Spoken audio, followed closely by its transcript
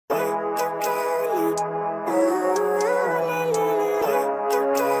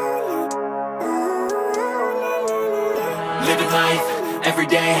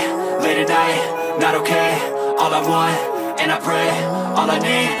night, not okay. All I want, and I pray, all I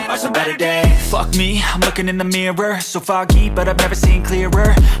need are some better days. Fuck me, I'm looking in the mirror, so foggy, but I've never seen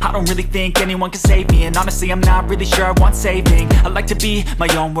clearer. I don't really think anyone can save me, and honestly I'm not really sure I want saving. I like to be my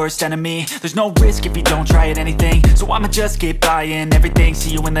own worst enemy. There's no risk if you don't try at anything, so I'ma just keep buying everything.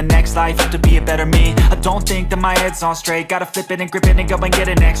 See you in the next life, have to be a better me. I don't think that my head's on straight, gotta flip it and grip it and go and get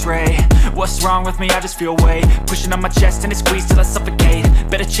an x-ray. What's wrong with me? I just feel weight pushing on my chest and it squeezes till I suffocate.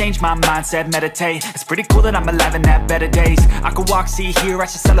 Better change my mindset, meditate. It's pretty cool that I'm alive and have better days. I could walk, see, hear, I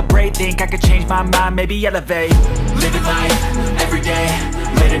should celebrate. Think I could change my mind, maybe elevate. Living life, everyday,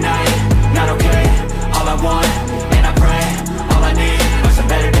 late at night, not okay. All I want, and I pray, all I need are some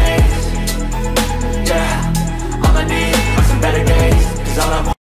better days. Yeah, all I need are some better days.